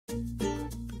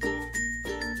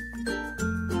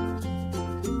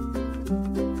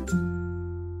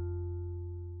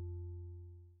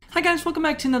guys, welcome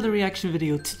back to another reaction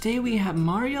video. Today we have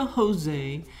Mario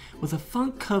Jose with a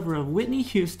funk cover of Whitney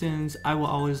Houston's I Will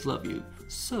Always Love You.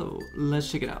 So,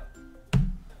 let's check it out.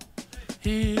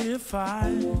 If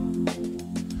I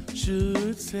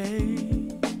should say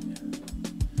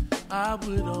I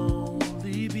would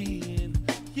only be in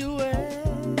your way,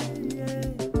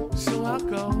 so I'll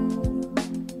go,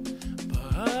 but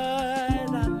I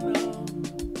know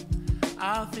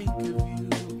I'll think of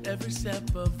you every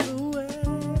step of the way.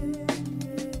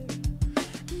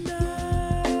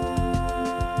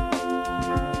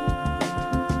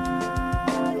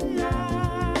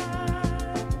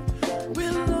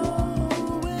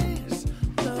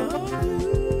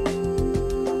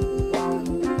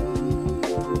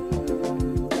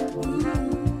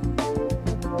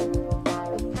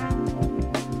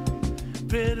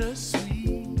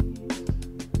 Bittersweet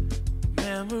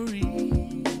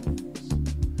memories,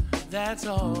 that's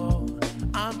all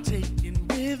I'm taking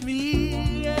with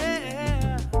me,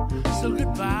 yeah. So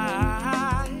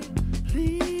goodbye,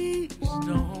 please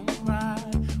don't cry.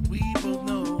 We both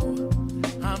know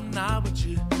I'm not what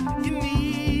you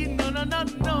need. No, no, no,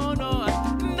 no, no, no.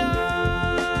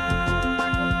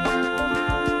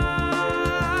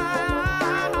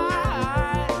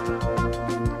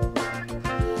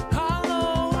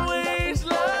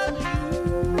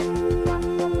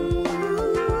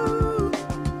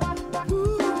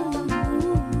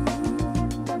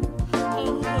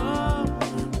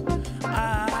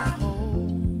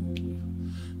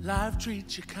 Life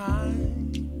treats you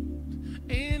kind,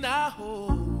 and I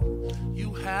hope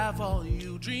you have all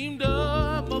you dreamed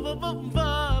of,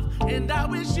 and I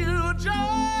wish you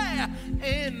joy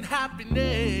and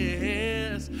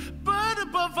happiness. But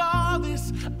above all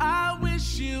this, I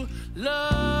wish you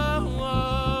love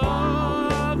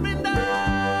and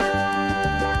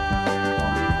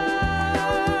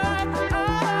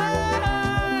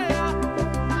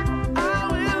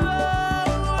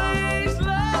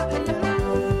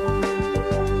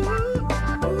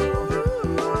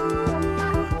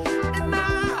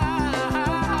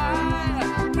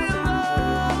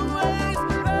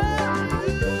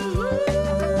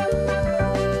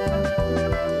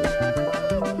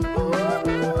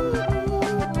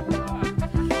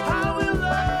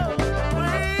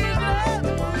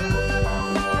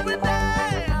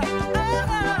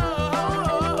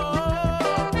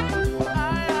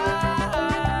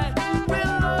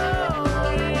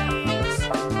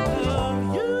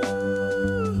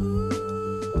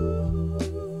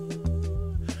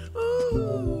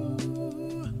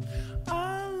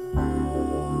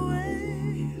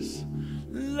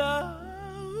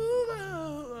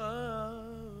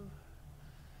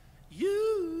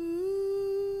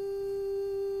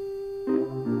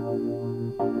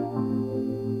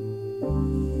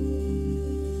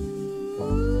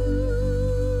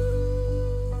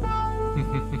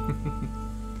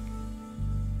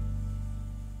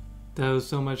That was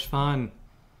so much fun.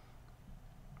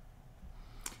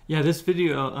 Yeah, this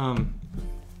video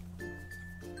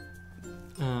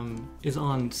is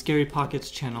on Scary Pockets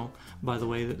channel, by the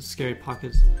way. Scary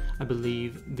Pockets, I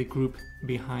believe, the group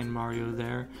behind Mario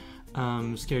there.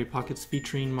 Scary Pockets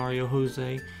featuring Mario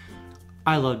Jose.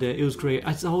 I loved it. It was great.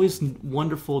 It's always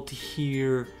wonderful to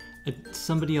hear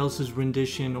somebody else's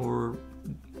rendition or,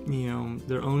 you know,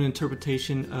 their own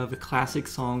interpretation of a classic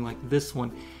song like this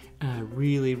one. I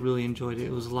really enjoyed it.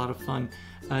 It was a lot of fun.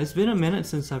 It's been a minute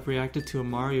since I've reacted to a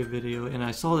Mario video, and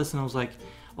I saw this and I was like,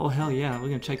 oh hell yeah, we're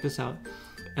gonna check this out.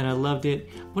 And I loved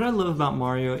it. What I love about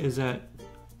Mario is that,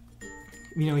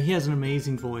 you know, he has an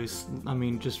amazing voice. I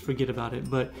mean, just forget about it.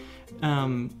 But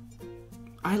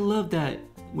I love that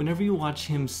whenever you watch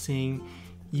him sing,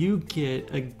 you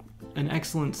get an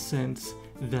excellent sense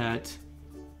that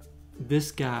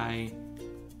this guy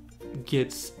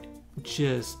gets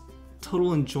just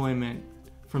total enjoyment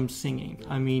from singing.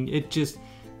 I mean, it just,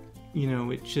 you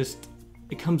know,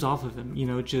 it comes off of him, you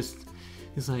know. It just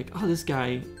is like, oh, this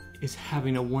guy is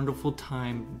having a wonderful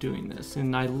time doing this.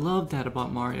 And I love that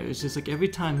about Mario. It's just like every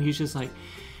time he's just like,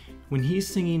 when he's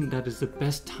singing, that is the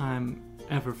best time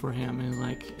ever for him. And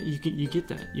like, you get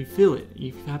that, you feel it,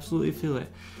 you absolutely feel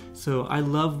it. So I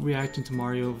love reacting to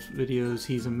Mario's videos.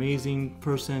 He's an amazing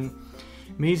person,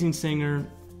 amazing singer.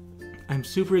 I'm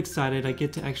super excited. I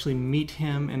get to actually meet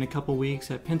him in a couple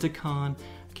weeks at Pentacon.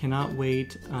 Cannot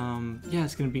wait. Yeah,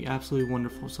 it's gonna be absolutely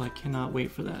wonderful, so I cannot wait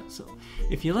for that. So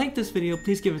if you like this video,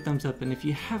 please give it a thumbs up, and if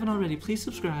you haven't already, please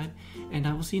subscribe, and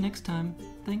I will see you next time.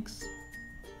 Thanks.